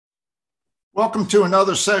Welcome to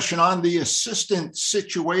another session on the assistant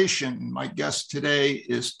situation. My guest today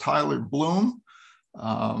is Tyler Bloom,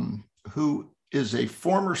 who is a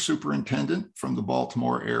former superintendent from the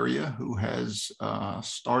Baltimore area who has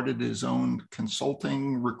started his own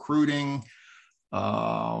consulting, recruiting,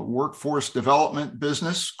 workforce development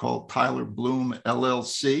business called Tyler Bloom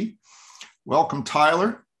LLC. Welcome,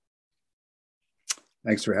 Tyler.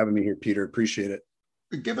 Thanks for having me here, Peter. Appreciate it.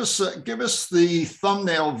 Give us the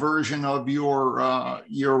thumbnail version of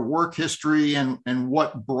your work history and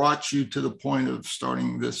what brought you to the point of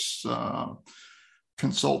starting this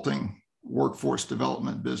consulting workforce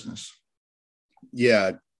development business.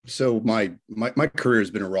 Yeah, so my career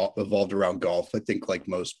has been evolved around golf. I think, like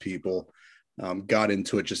most people, got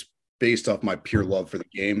into it just based off my pure love for the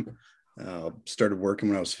game. Started working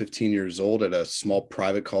when I was 15 years old at a small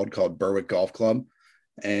private called Berwick Golf Club.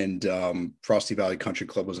 And Frosty Valley Country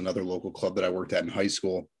Club was another local club that I worked at in high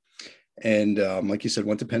school. And like you said,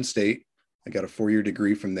 went to Penn State. I got a 4-year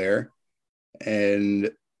degree from there,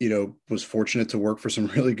 and was fortunate to work for some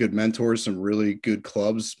really good mentors, some really good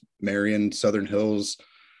clubs: Marion, Southern Hills,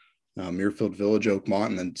 Muirfield Village, Oakmont,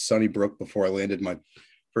 and then Sunnybrook before I landed my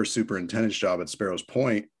first superintendent's job at Sparrows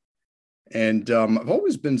Point. And I've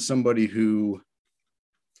always been somebody who,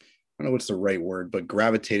 I don't know what's the right word, but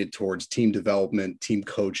gravitated towards team development, team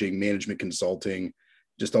coaching, management consulting,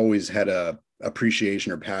 just always had a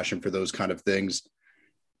appreciation or passion for those kind of things.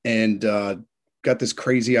 And got this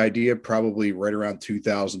crazy idea probably right around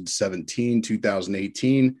 2017,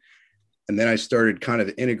 2018. And then I started kind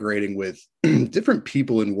of integrating with different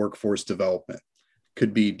people in workforce development.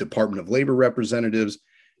 Could be Department of Labor representatives,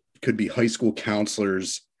 could be high school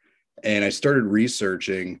counselors. And I started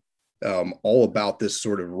researching all about this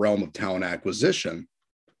sort of realm of talent acquisition.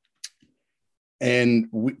 And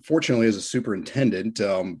fortunately, as a superintendent,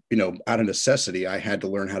 out of necessity, I had to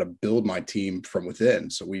learn how to build my team from within.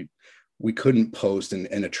 So we couldn't post and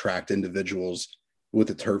attract individuals with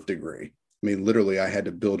a turf degree. I mean, literally, I had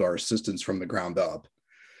to build our assistants from the ground up.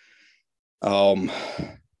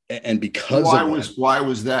 And because why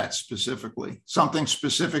was that specifically? Something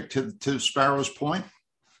specific to Sparrows Point?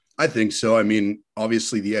 I think so. I mean,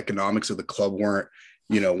 obviously the economics of the club weren't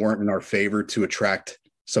in our favor to attract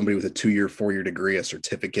somebody with a 2-year, 4-year degree, a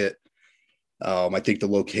certificate. I think the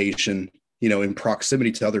location, in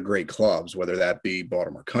proximity to other great clubs, whether that be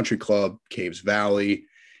Baltimore Country Club, Caves Valley,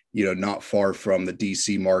 not far from the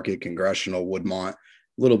DC market, Congressional, Woodmont, a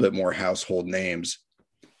little bit more household names,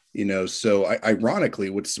 so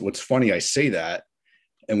ironically, what's funny, I say that,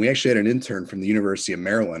 and we actually had an intern from the University of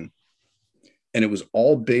Maryland. And it was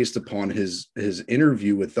all based upon his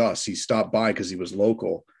interview with us. He stopped by because he was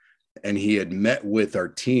local, and he had met with our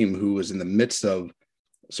team, who was in the midst of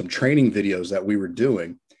some training videos that we were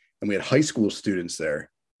doing. And we had high school students there.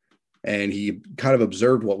 And he kind of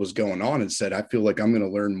observed what was going on and said, I feel like I'm going to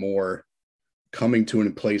learn more coming to a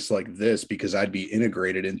place like this, because I'd be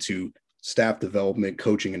integrated into staff development,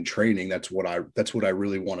 coaching, and training. That's what I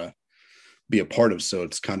really want to be a part of. So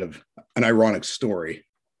it's kind of an ironic story.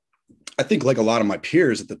 I think, like a lot of my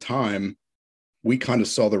peers at the time, we kind of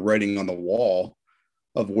saw the writing on the wall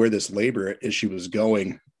of where this labor issue was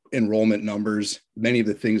going, enrollment numbers, many of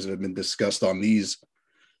the things that have been discussed on these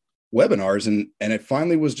webinars. And it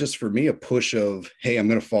finally was just for me a push of, hey, I'm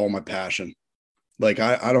going to follow my passion. Like,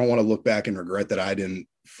 I don't want to look back and regret that I didn't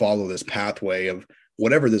follow this pathway of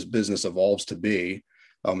whatever this business evolves to be.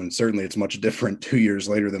 And certainly it's much different 2 years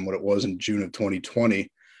later than what it was in June of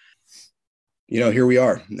 2020. Here we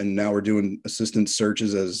are, and now we're doing assistant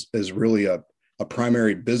searches as really a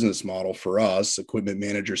primary business model for us. Equipment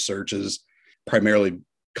manager searches, primarily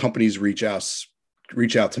companies reach out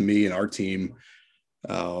to me and our team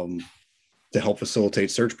to help facilitate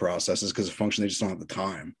search processes, because of function, they just don't have the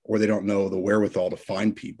time, or they don't know the wherewithal to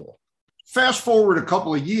find people. Fast forward a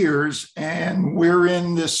couple of years, and we're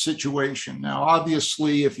in this situation now.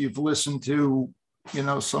 Obviously, if you've listened to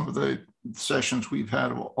some of the sessions we've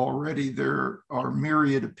had already, there are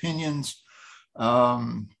myriad opinions.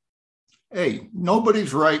 Hey,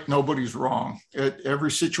 nobody's right, nobody's wrong.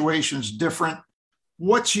 Every situation is different.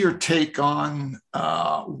 What's your take on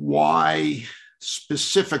why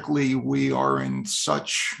specifically we are in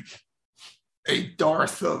such a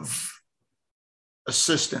dearth of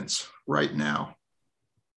assistance right now?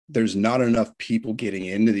 There's not enough people getting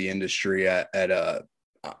into the industry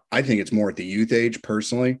I think it's more at the youth age,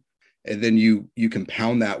 personally. And then you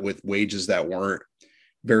compound that with wages that weren't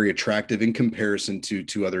very attractive in comparison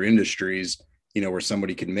to other industries, where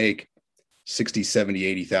somebody can make $60,000,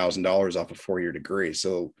 $70,000, $80,000 off a 4-year degree.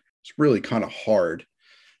 So it's really kind of hard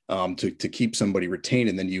to keep somebody retained.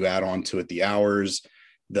 And then you add on to it the hours,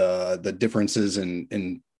 the differences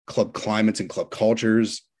in club climates and club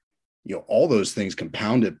cultures, all those things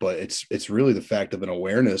compound it. But it's really the fact of an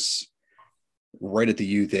awareness right at the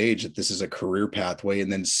youth age that this is a career pathway,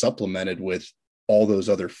 and then supplemented with all those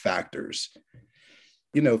other factors.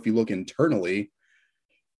 If you look internally,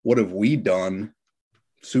 what have we done?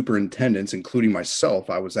 Superintendents, including myself,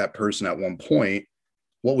 I was that person at one point.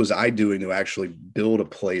 What was I doing to actually build a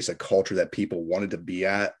place, a culture that people wanted to be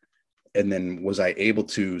at? And then was I able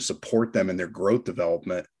to support them in their growth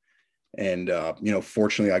development? And,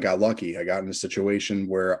 fortunately, I got lucky. I got in a situation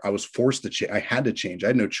where I was forced to change. I had to change. I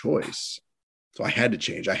had no choice. So I had to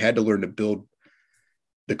change. I had to learn to build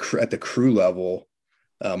at the crew level,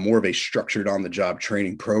 more of a structured on-the-job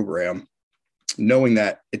training program, knowing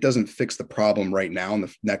that it doesn't fix the problem right now in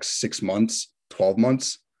the next 6 months, 12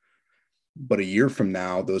 months. But a year from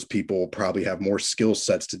now, those people will probably have more skill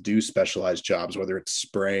sets to do specialized jobs, whether it's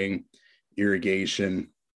spraying,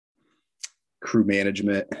 irrigation, crew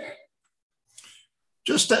management.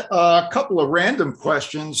 Just a couple of random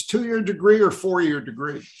questions. 2-year degree or 4-year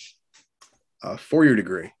degree? 4-year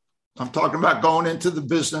degree. I'm talking about going into the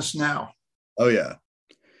business now. Oh, yeah.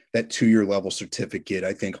 That 2-year level certificate,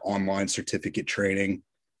 I think online certificate training,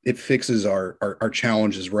 it fixes our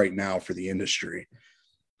challenges right now for the industry.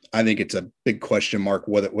 I think it's a big question mark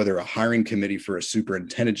whether a hiring committee for a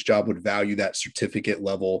superintendent's job would value that certificate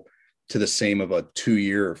level to the same of a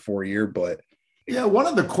 2-year or 4-year. But yeah, one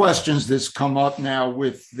of the questions that's come up now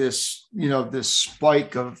with this, this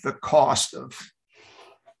spike of the cost of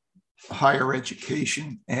higher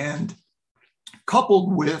education, and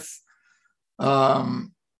coupled with the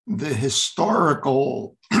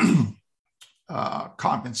historical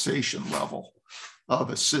compensation level of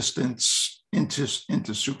assistants into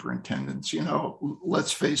superintendents.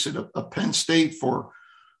 Let's face it, a Penn State for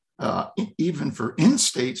even for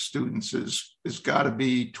in-state students is got to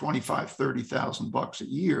be $25,000, $30,000 a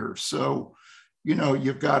year. So,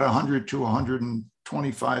 you've got $100,000 to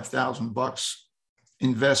 $125,000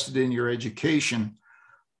 invested in your education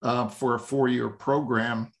for a 4-year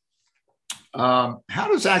program. How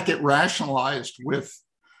does that get rationalized with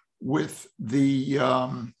the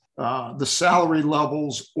salary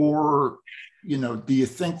levels, or do you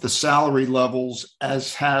think the salary levels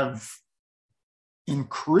as have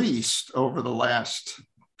increased over the last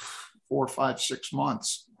 4, 5, 6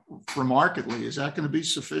 months remarkably? Is that going to be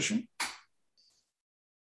sufficient? I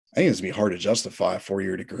think it's going to be hard to justify a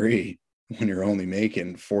 4-year degree when you're only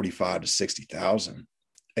making 45 to 60,000.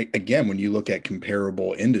 Again, when you look at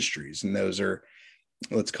comparable industries, and those are,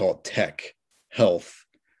 let's call it tech, health,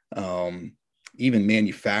 even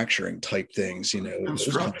manufacturing type things,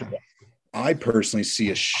 Construction. I personally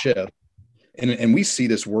see a shift, and we see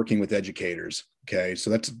this working with educators. Okay. So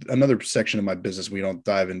that's another section of my business we don't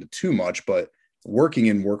dive into too much, but working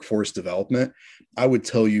in workforce development, I would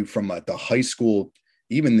tell you from the high school,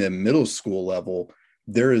 even the middle school level,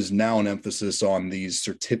 there is now an emphasis on these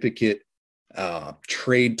certificate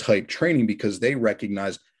trade type training, because they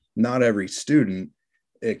recognize not every student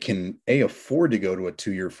can afford to go to a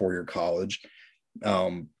 2-year, 4-year college.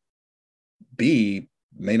 B,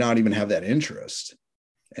 may not even have that interest.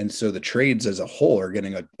 And so the trades as a whole are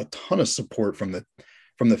getting a ton of support from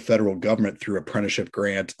the federal government through apprenticeship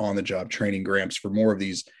grants, on the job training grants for more of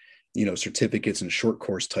these, certificates and short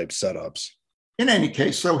course type setups. In any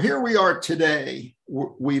case, so here we are today.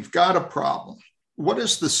 We've got a problem. What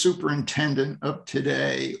is the superintendent of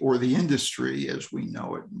today, or the industry as we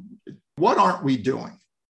know it? What aren't we doing?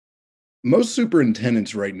 Most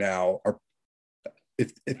superintendents right now are,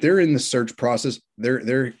 if they're in the search process,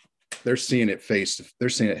 they're seeing it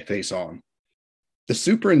face on. The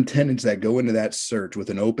superintendents that go into that search with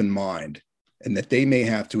an open mind, and that they may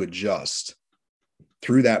have to adjust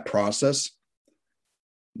through that process,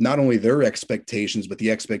 not only their expectations, but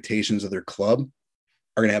the expectations of their club,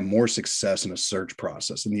 are going to have more success in a search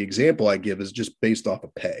process. And the example I give is just based off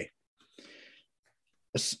of pay.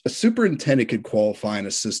 A superintendent could qualify an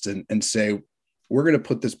assistant and say, we're going to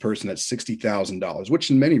put this person at $60,000,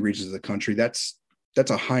 which in many regions of the country, that's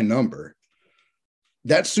a high number.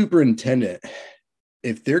 That superintendent,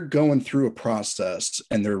 if they're going through a process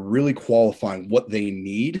and they're really qualifying what they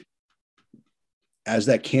need as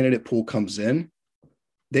that candidate pool comes in,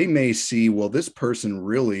 they may see, well, this person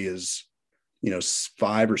really is,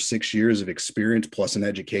 5 or 6 years of experience plus an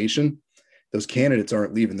education. Those candidates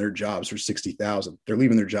aren't leaving their jobs for 60,000. They're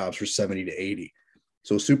leaving their jobs for 70 to 80.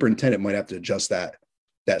 So a superintendent might have to adjust that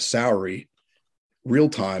salary real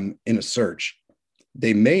time in a search.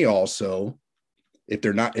 They may also, if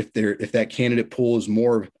that candidate pool is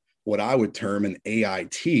more of what I would term an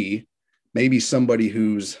AIT, maybe somebody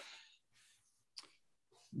who's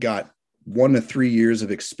got 1 to 3 years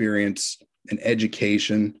of experience and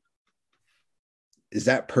education. Is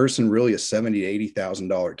that person really a $70,000 to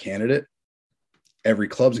 $80,000 candidate? Every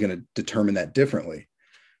club's going to determine that differently.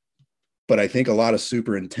 But I think a lot of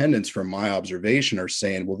superintendents, from my observation, are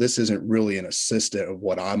saying, well, this isn't really an assistant of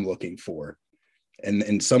what I'm looking for. And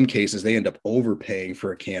in some cases, they end up overpaying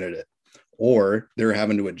for a candidate, or they're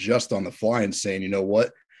having to adjust on the fly and saying, you know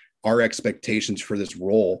what, our expectations for this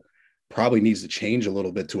role probably needs to change a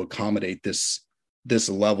little bit to accommodate this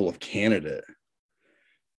level of candidate.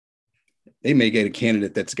 They may get a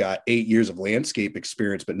candidate that's got 8 years of landscape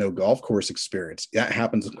experience, but no golf course experience. That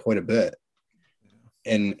happens quite a bit.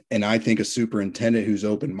 And I think a superintendent who's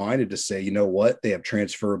open-minded to say, you know what, they have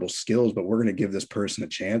transferable skills, but we're going to give this person a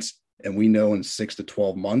chance. And we know in 6 to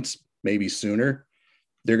 12 months, maybe sooner,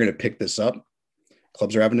 they're going to pick this up.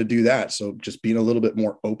 Clubs are having to do that. So just being a little bit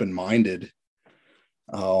more open-minded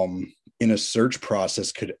in a search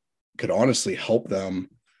process could honestly help them.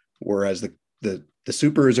 Whereas the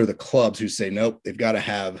supers or the clubs who say, nope, they've got to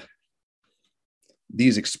have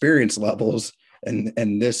these experience levels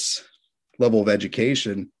and this level of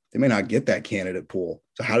education, they may not get that candidate pool.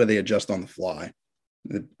 So how do they adjust on the fly?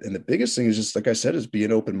 And the biggest thing is just, like I said, is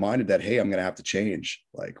being open-minded that, hey, I'm going to have to change.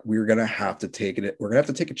 Like, we're going to have to take it. We're going to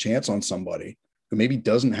have to take a chance on somebody who maybe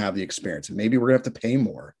doesn't have the experience. And maybe we're going to have to pay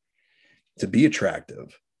more to be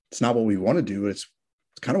attractive. It's not what we want to do. It's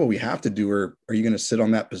kind of what we have to do. Or are you going to sit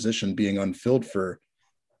on that position being unfilled for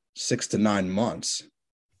 6 to 9 months?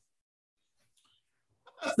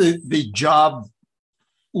 The job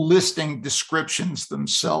listing descriptions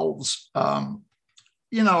themselves,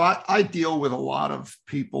 I deal with a lot of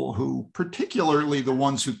people who, particularly the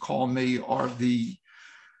ones who call me, are the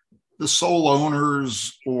sole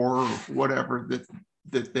owners or whatever,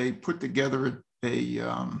 that they put together a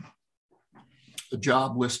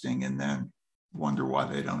job listing and then wonder why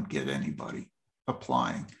they don't get anybody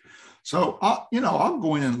applying. So, I'll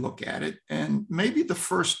go in and look at it, and maybe the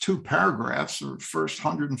first 2 paragraphs or first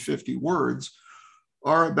 150 words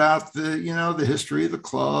are about the history of the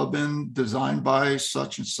club and designed by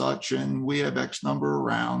such and such, and we have X number of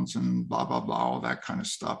rounds and blah, blah, blah, all that kind of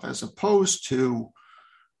stuff, as opposed to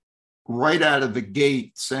right out of the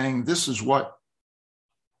gate saying, this is what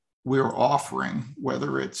we're offering,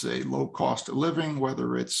 whether it's a low cost of living,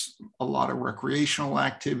 whether it's a lot of recreational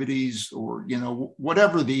activities, or,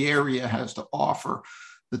 whatever the area has to offer,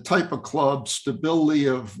 the type of club, stability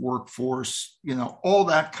of workforce, all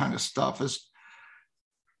that kind of stuff.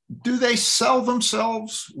 Do they sell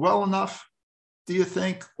themselves well enough, do you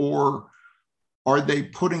think? Or are they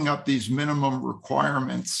putting up these minimum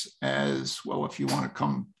requirements as, well, if you want to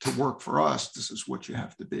come to work for us, this is what you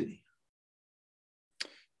have to be?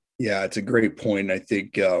 Yeah, it's a great point. I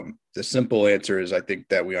think the simple answer is, I think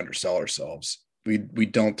that we undersell ourselves. We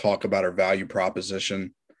don't talk about our value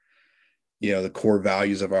proposition, the core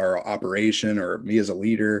values of our operation, or me as a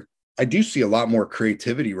leader. I do see a lot more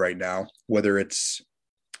creativity right now, whether it's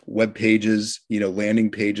web pages,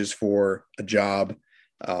 landing pages for a job,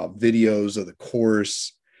 videos of the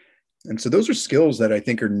course. And so those are skills that I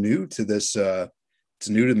think are new to this. It's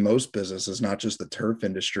new to most businesses, not just the turf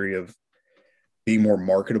industry, of being more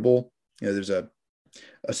marketable. There's a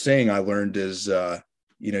saying I learned is,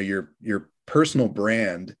 your personal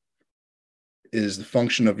brand is the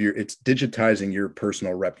function of it's digitizing your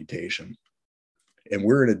personal reputation. And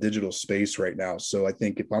we're in a digital space right now. So I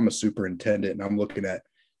think if I'm a superintendent and I'm looking at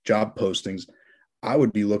job postings, I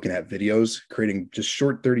would be looking at videos, creating just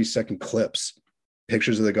short 30-second clips,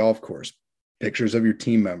 pictures of the golf course, pictures of your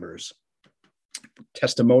team members,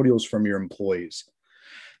 testimonials from your employees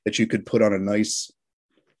that you could put on a nice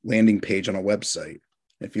landing page on a website.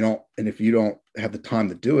 If you don't have the time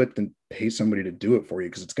to do it, then pay somebody to do it for you,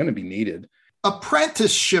 because it's going to be needed.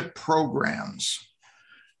 Apprenticeship programs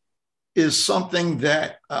is something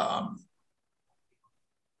that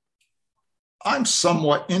I'm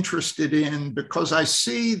somewhat interested in, because I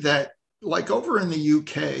see that, like over in the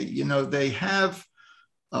UK, they have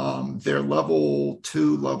their level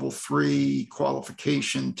 2, level 3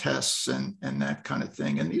 qualification tests and that kind of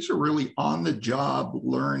thing. And these are really on the job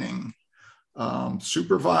learning,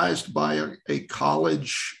 supervised by a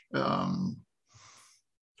college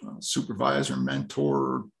supervisor,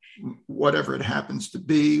 mentor, whatever it happens to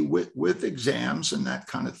be, with exams and that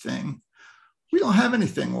kind of thing. We don't have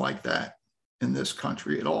anything like that in this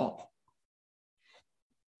country at all.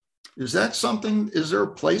 Is that something? Is there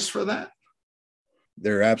a place for that?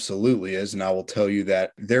 There absolutely is. And I will tell you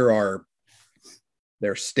that there are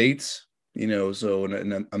states, so,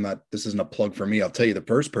 and I'm not, this isn't a plug for me. I'll tell you, the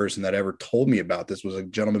first person that ever told me about this was a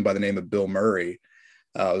gentleman by the name of Bill Murray.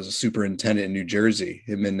 was a superintendent in New Jersey,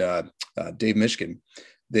 him and Dave Mishkin.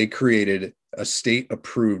 They created a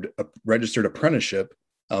state-approved registered apprenticeship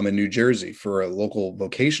in New Jersey for a local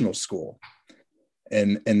vocational school.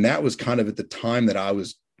 And that was kind of at the time that I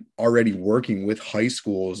was already working with high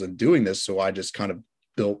schools and doing this. So I just kind of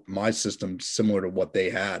built my system similar to what they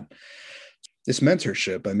had. This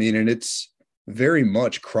mentorship, I mean, and it's very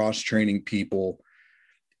much cross-training people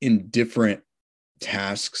in different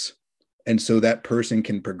tasks. And so that person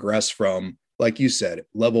can progress from, like you said,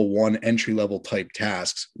 level 1 entry-level type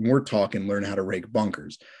tasks. We're talking learn how to rake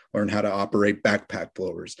bunkers, learn how to operate backpack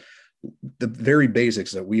blowers, the very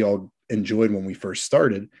basics that we all enjoyed when we first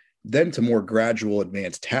started, then to more gradual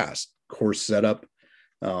advanced tasks, course setup,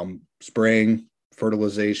 spraying,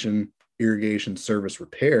 fertilization, irrigation, service,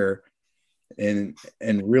 repair, and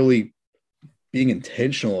really being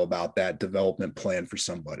intentional about that development plan for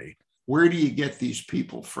somebody. Where do you get these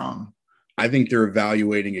people from? I think they're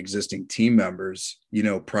evaluating existing team members,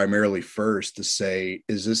 primarily first to say,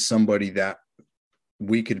 is this somebody that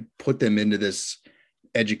we could put them into this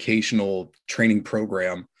educational training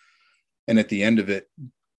program, and at the end of it,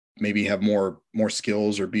 maybe have more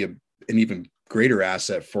skills or be an even greater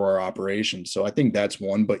asset for our operation. So I think that's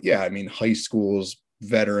one. But yeah, I mean, high schools,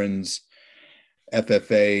 veterans,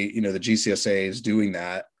 FFA, the GCSA is doing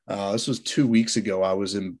that. This was 2 weeks ago. I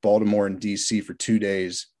was in Baltimore and DC for 2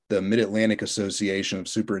 days. The Mid-Atlantic Association of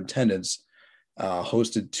Superintendents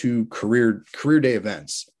hosted 2 career day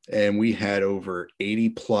events, and we had over 80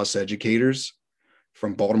 plus educators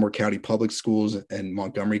from Baltimore County Public Schools and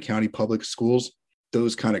Montgomery County Public Schools.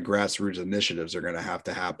 Those kind of grassroots initiatives are going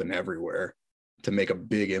to happen everywhere to make a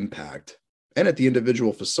big impact, and at the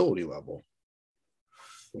individual facility level.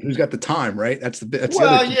 Who's got the time, right? That's the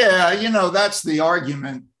yeah, that's the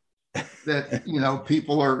argument that,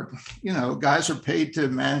 people are, guys are paid to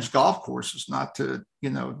manage golf courses, not to,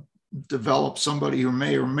 develop somebody who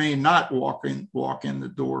may or may not walk in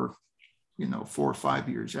the door, 4 or 5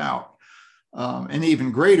 years out. An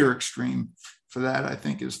even greater extreme for that, I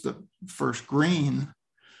think, is the first green,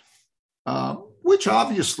 which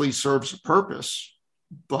obviously serves a purpose,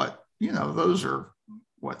 but, those are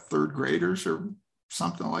what, third graders or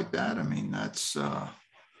something like that. I mean, that's,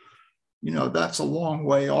 that's a long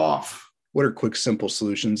way off. What are quick, simple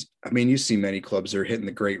solutions? I mean, you see many clubs are hitting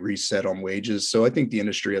the great reset on wages. So I think the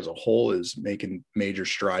industry as a whole is making major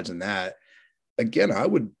strides in that. Again, I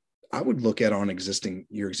would look at on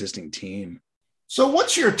your existing team. So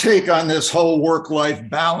what's your take on this whole work-life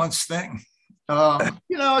balance thing?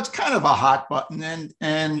 It's kind of a hot button.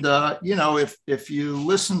 And if you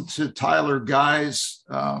listen to Tyler Guy's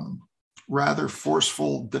rather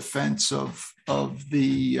forceful defense of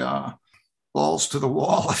the balls to the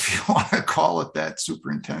wall, if you want to call it that,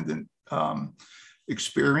 superintendent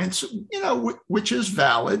experience, which is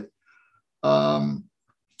valid. On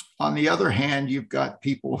the other hand, you've got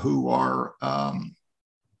people who are,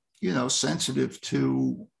 sensitive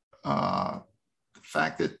to the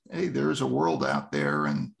fact that, hey, there's a world out there.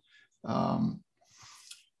 And I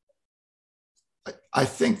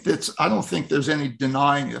don't think there's any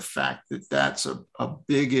denying the fact that that's a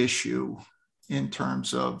big issue in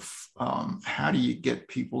terms of how do you get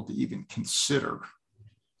people to even consider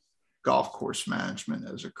golf course management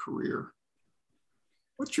as a career?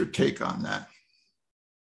 What's your take on that?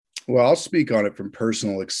 Well, I'll speak on it from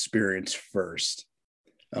personal experience first.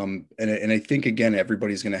 And I think, again,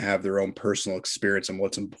 everybody's going to have their own personal experience and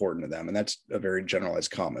what's important to them. And that's a very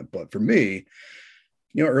generalized comment. But for me,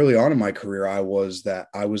 early on in my career, I was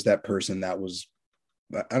that person that was,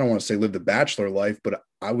 I don't want to say live the bachelor life, but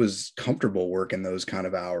I was comfortable working those kind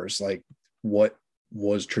of hours, like what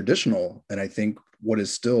was traditional. And I think what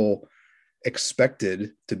is still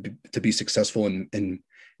expected to be successful in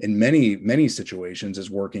many situations is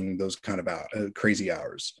working those kind of crazy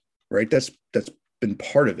hours, right? That's been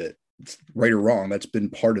part of it. It's right or wrong. That's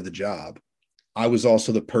been part of the job. I was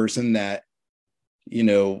also the person that,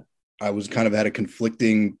 I was kind of at a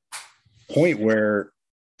conflicting point where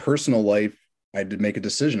personal life, I had to make a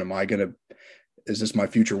decision. Is this my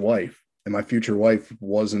future wife? And my future wife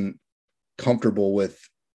wasn't comfortable with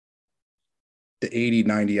the 80,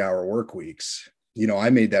 90-hour work weeks. I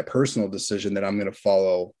made that personal decision that I'm going to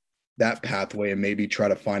follow that pathway and maybe try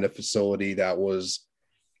to find a facility that was,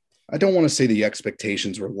 I don't want to say the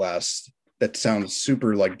expectations were less. That sounds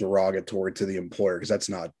super like derogatory to the employer, because that's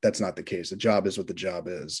not the case. The job is what the job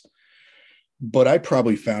is. But I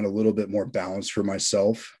probably found a little bit more balance for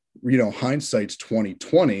myself. Hindsight's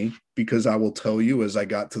 2020, because I will tell you, as I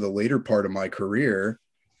got to the later part of my career,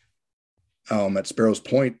 at Sparrows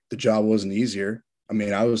Point, the job wasn't easier. I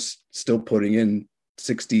mean, I was still putting in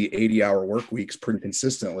 60, 80-hour work weeks pretty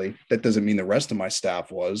consistently. That doesn't mean the rest of my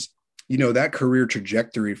staff was. That career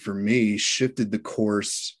trajectory for me shifted the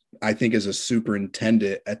course, I think, as a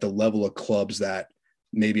superintendent at the level of clubs that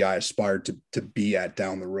maybe I aspired to be at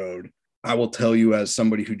down the road. I will tell you, as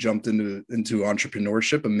somebody who jumped into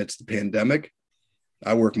entrepreneurship amidst the pandemic,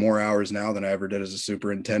 I work more hours now than I ever did as a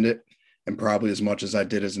superintendent, and probably as much as I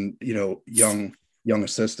did as a young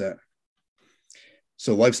assistant.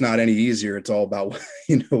 So life's not any easier. It's all about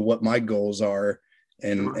what my goals are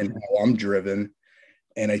and how I'm driven.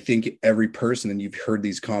 And I think every person, and you've heard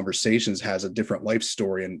these conversations, has a different life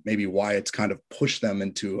story and maybe why it's kind of pushed them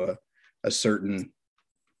into a certain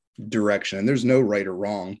direction. And there's no right or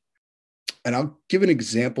wrong. And I'll give an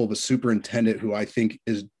example of a superintendent who I think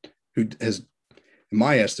who has, in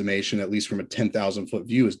my estimation, at least from a 10,000 foot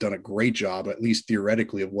view, has done a great job, at least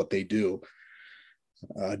theoretically, of what they do.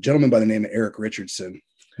 A gentleman by the name of Eric Richardson,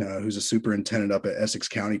 who's a superintendent up at Essex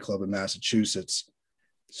County Club in Massachusetts.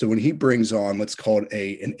 So when he brings on, let's call it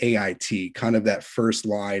an AIT, kind of that first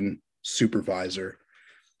line supervisor,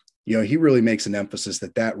 he really makes an emphasis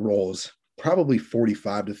that role is probably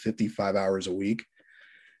 45 to 55 hours a week.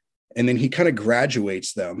 And then he kind of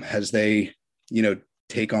graduates them as they,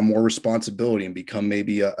 take on more responsibility and become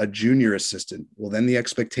maybe a junior assistant. Well, then the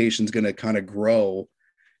expectation is going to kind of grow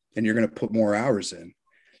and you're going to put more hours in.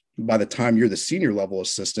 By the time you're the senior level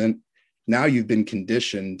assistant, now you've been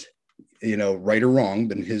conditioned, right or wrong,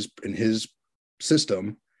 but in his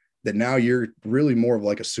system, that now you're really more of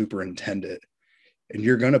like a superintendent, and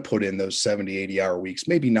you're going to put in those 70, 80-hour weeks,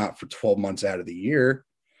 maybe not for 12 months out of the year,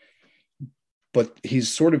 but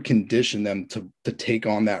he's sort of conditioned them to take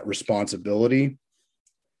on that responsibility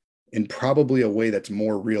in probably a way that's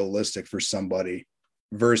more realistic for somebody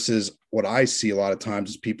versus what I see a lot of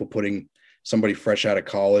times is people putting somebody fresh out of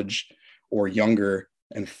college or younger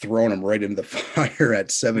and throwing them right into the fire at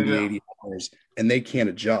 70, 80 hours, and they can't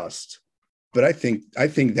adjust. But I think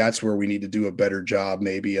that's where we need to do a better job,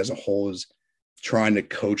 maybe as a whole, is trying to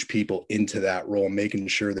coach people into that role, making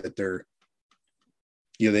sure that they're,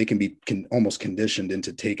 they can be almost conditioned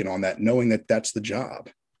into taking on that, knowing that that's the job.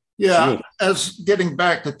 Yeah, as getting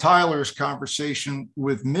back to Tyler's conversation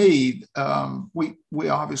with me, we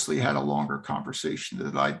obviously had a longer conversation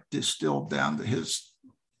that I distilled down to his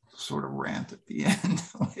sort of rant at the end,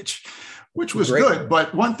 which was great. Good.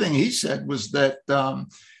 But one thing he said was that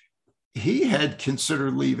he had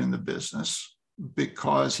considered leaving the business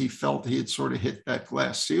because he felt he had sort of hit that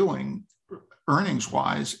glass ceiling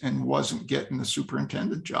earnings-wise and wasn't getting the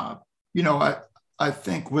superintendent job. I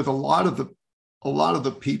think with a lot of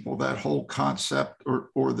the people, that whole concept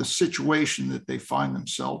or the situation that they find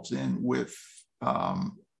themselves in with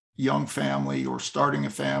young family or starting a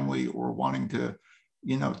family or wanting to,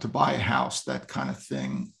 to buy a house, that kind of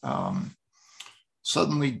thing,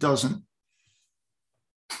 suddenly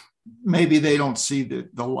maybe they don't see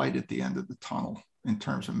the light at the end of the tunnel in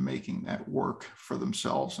terms of making that work for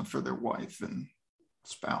themselves and for their wife and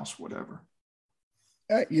spouse, whatever.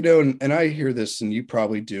 And I hear this, and you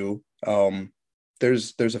probably do.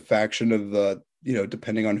 There's a faction of the,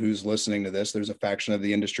 depending on who's listening to this, there's a faction of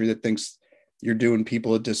the industry that thinks you're doing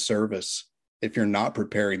people a disservice if you're not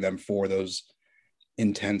preparing them for those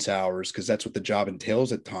intense hours, because that's what the job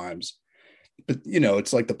entails at times. But,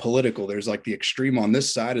 it's like the political, there's like the extreme on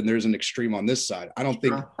this side and there's an extreme on this side. I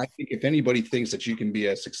think if anybody thinks that you can be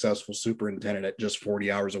a successful superintendent at just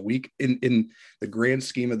 40 hours a week in the grand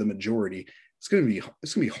scheme of the majority, it's going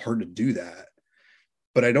to be hard to do that.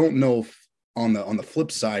 But I don't know if on the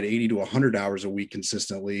flip side, 80 to 100 hours a week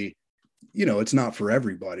consistently, it's not for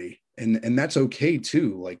everybody. And that's okay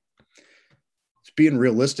too. Like, it's being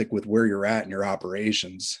realistic with where you're at in your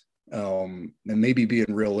operations. And maybe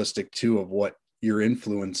being realistic too of what your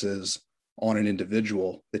influence is on an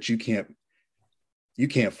individual, that you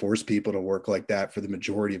can't force people to work like that for the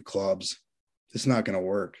majority of clubs. It's not going to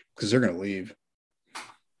work because they're going to leave.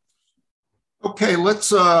 Okay, let's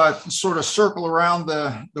sort of circle around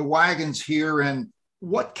the wagons here. And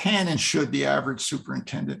what can and should the average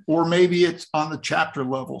superintendent, or maybe it's on the chapter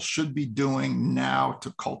level, should be doing now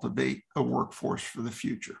to cultivate a workforce for the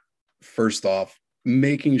future? First off,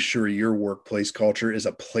 making sure your workplace culture is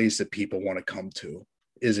a place that people want to come to.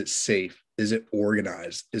 Is it safe? Is it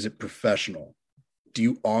organized? Is it professional? Do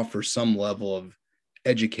you offer some level of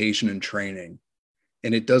education and training?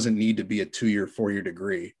 And it doesn't need to be a 2-year, 4-year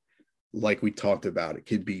degree. Like we talked about, it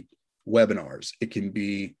could be webinars. It can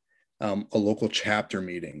be a local chapter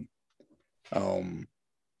meeting.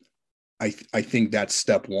 I think that's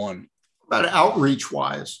step one. About outreach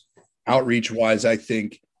wise, I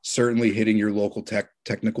think certainly hitting your local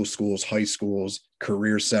technical schools, high schools,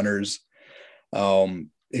 career centers.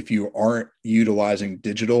 If you aren't utilizing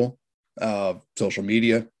digital social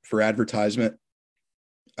media for advertisement,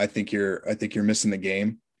 I think you're missing the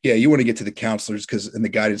game. Yeah, you want to get to the counselors and the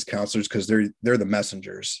guidance counselors because they're the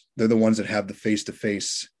messengers. They're the ones that have the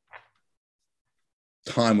face-to-face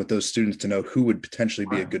time with those students to know who would potentially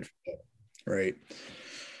be a good fit, right?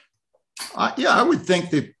 Yeah, I would think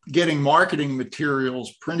that getting marketing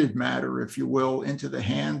materials, printed matter, if you will, into the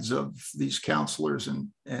hands of these counselors and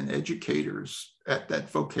educators at that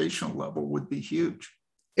vocational level would be huge.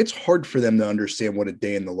 It's hard for them to understand what a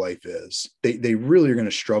day in the life is. They really are going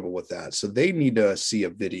to struggle with that. So they need to see a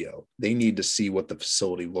video. They need to see what the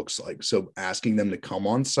facility looks like. So asking them to come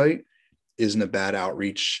on site isn't a bad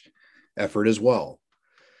outreach effort as well.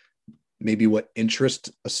 Maybe what interests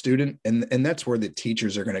a student. And that's where the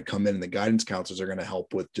teachers are going to come in and the guidance counselors are going to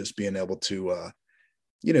help with just being able to,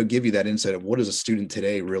 give you that insight of what does a student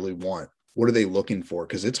today really want? What are they looking for?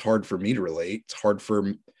 Because it's hard for me to relate. It's hard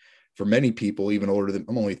for many people, even older than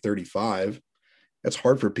I'm only 35. It's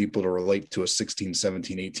hard for people to relate to a 16,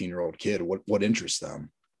 17, 18-year-old kid. What interests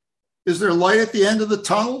them? Is there light at the end of the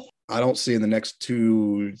tunnel? I don't see in the next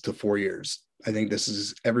 2 to 4 years. I think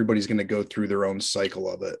everybody's going to go through their own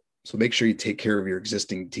cycle of it. So make sure you take care of your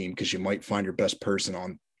existing team because you might find your best person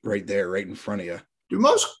on right there, right in front of you. Do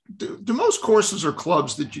most courses or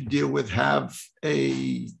clubs that you deal with have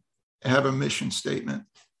a mission statement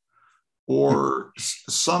or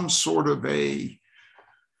some sort of a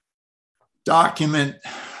document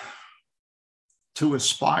to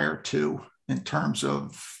aspire to in terms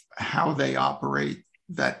of how they operate,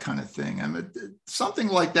 that kind of thing? I mean, something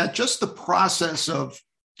like that, just the process of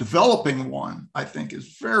developing one, I think,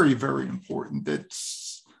 is very, very important.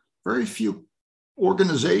 That's very few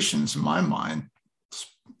organizations, in my mind,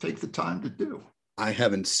 take the time to do. I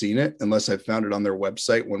haven't seen it unless I found it on their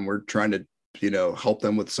website when we're trying to, help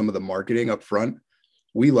them with some of the marketing up front.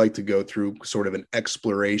 We like to go through sort of an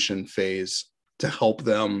exploration phase to help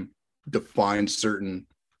them define certain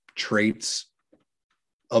traits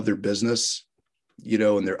of their business,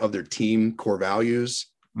 and of their team core values.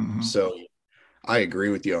 Mm-hmm. So I agree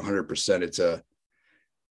with you 100%.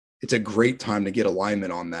 It's a great time to get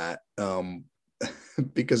alignment on that.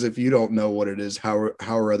 Because if you don't know what it is, how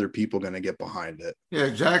are other people going to get behind it? Yeah,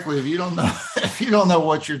 exactly. If you don't know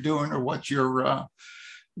what you're doing or what your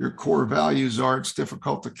core values are, it's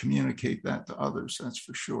difficult to communicate that to others. That's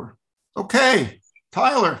for sure. Okay,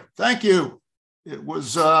 Tyler, thank you. It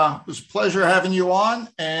was a pleasure having you on,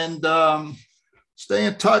 and stay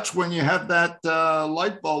in touch when you have that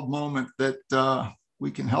light bulb moment that we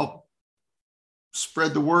can help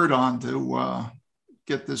spread the word on to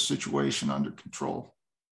get this situation under control.